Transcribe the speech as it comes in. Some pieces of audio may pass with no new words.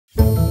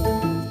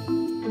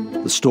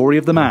story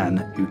of the man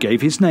who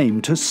gave his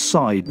name to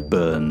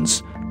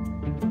Sideburns.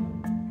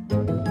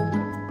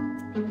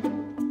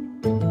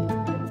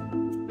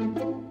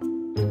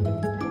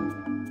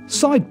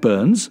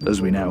 Sideburns, as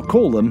we now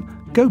call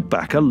them, go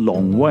back a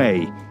long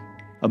way.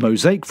 A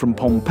mosaic from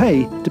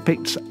Pompeii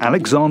depicts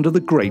Alexander the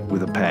Great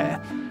with a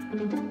pair.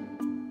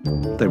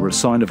 They were a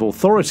sign of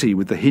authority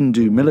with the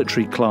Hindu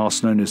military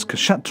class known as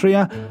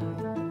Kshatriya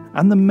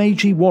and the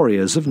Meiji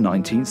warriors of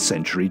 19th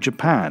century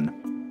Japan.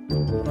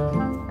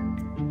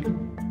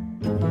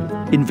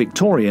 In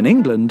Victorian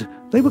England,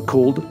 they were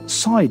called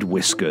side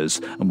whiskers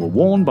and were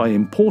worn by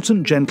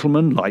important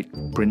gentlemen like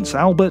Prince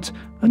Albert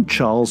and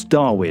Charles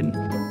Darwin.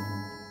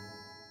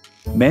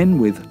 Men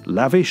with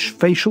lavish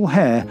facial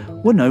hair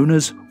were known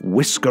as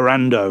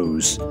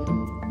whiskerandos.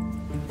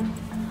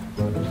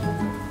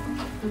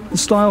 The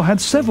style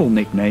had several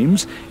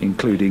nicknames,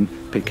 including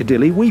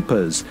Piccadilly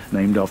Weepers,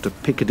 named after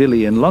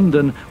Piccadilly in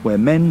London, where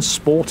men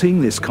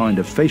sporting this kind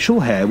of facial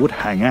hair would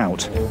hang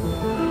out.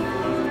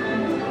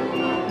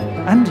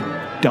 And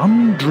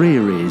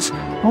Dundrearies,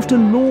 after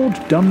Lord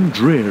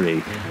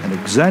Dundreary, an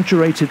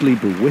exaggeratedly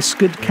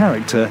bewhiskered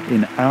character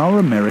in Our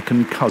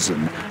American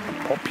Cousin,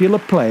 a popular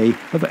play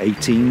of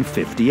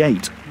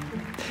 1858.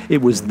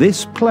 It was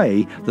this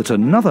play that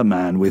another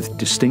man with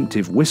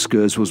distinctive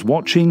whiskers was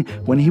watching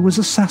when he was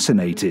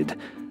assassinated,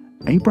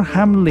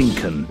 Abraham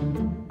Lincoln.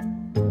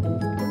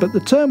 But the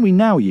term we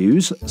now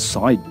use,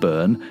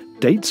 sideburn,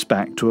 dates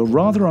back to a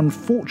rather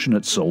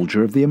unfortunate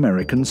soldier of the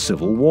American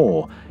Civil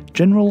War,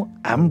 General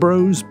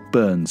Ambrose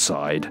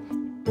Burnside.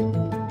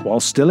 While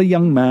still a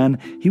young man,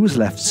 he was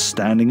left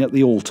standing at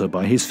the altar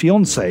by his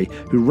fiancée,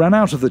 who ran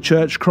out of the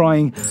church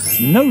crying,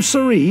 "No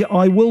siree,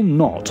 I will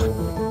not."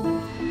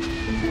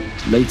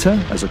 Later,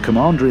 as a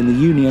commander in the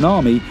Union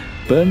Army,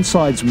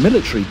 Burnside's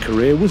military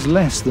career was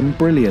less than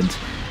brilliant.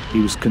 He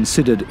was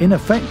considered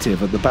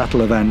ineffective at the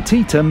Battle of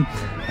Antietam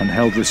and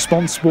held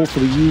responsible for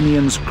the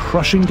Union's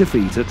crushing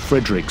defeat at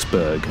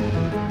Fredericksburg.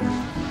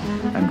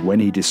 And when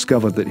he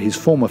discovered that his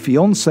former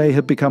fiancée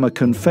had become a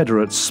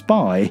Confederate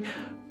spy,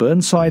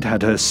 Burnside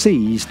had her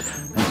seized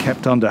and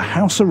kept under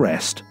house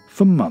arrest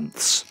for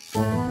months.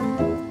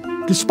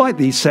 Despite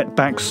these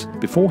setbacks,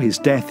 before his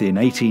death in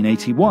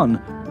 1881,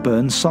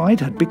 Burnside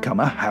had become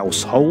a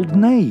household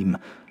name,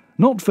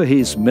 not for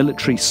his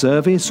military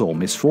service or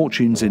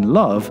misfortunes in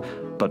love,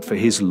 but for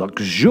his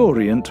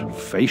luxuriant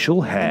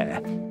facial hair.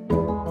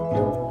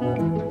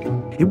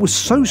 It was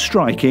so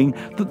striking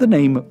that the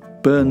name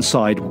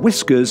Burnside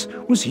whiskers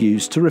was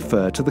used to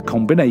refer to the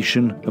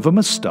combination of a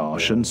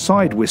moustache and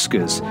side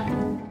whiskers.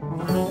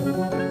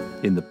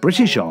 In the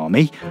British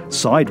Army,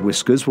 side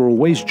whiskers were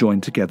always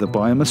joined together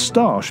by a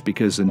moustache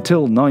because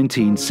until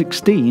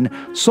 1916,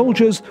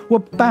 soldiers were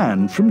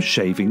banned from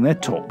shaving their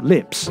top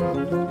lips.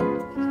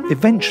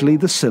 Eventually,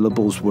 the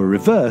syllables were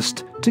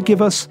reversed to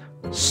give us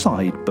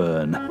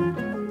sideburn.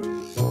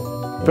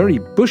 Very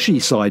bushy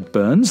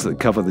sideburns that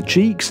cover the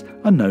cheeks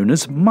are known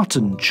as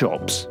mutton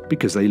chops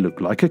because they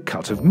look like a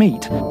cut of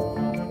meat.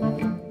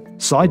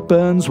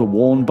 Sideburns were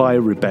worn by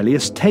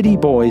rebellious teddy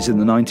boys in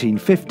the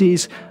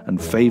 1950s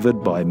and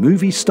favoured by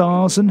movie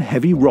stars and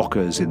heavy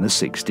rockers in the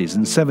 60s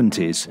and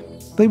 70s.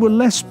 They were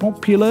less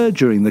popular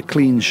during the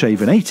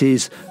clean-shaven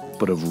 80s,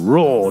 but have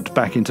roared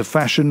back into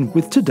fashion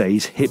with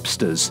today's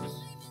hipsters.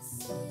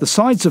 The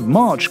Sides of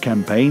March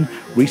campaign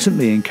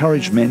recently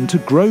encouraged men to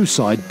grow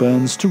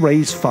sideburns to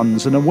raise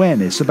funds and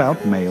awareness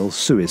about male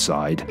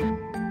suicide.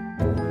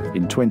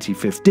 In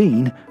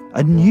 2015,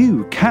 a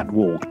new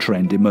catwalk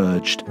trend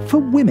emerged for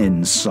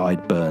women's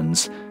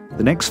sideburns,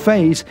 the next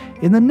phase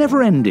in the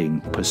never-ending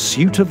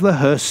pursuit of the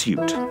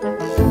hirsute.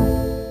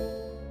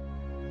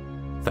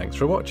 Thanks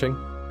for watching.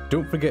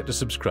 Don't forget to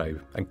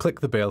subscribe and click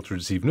the bell to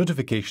receive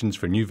notifications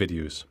for new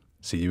videos.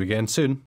 See you again soon.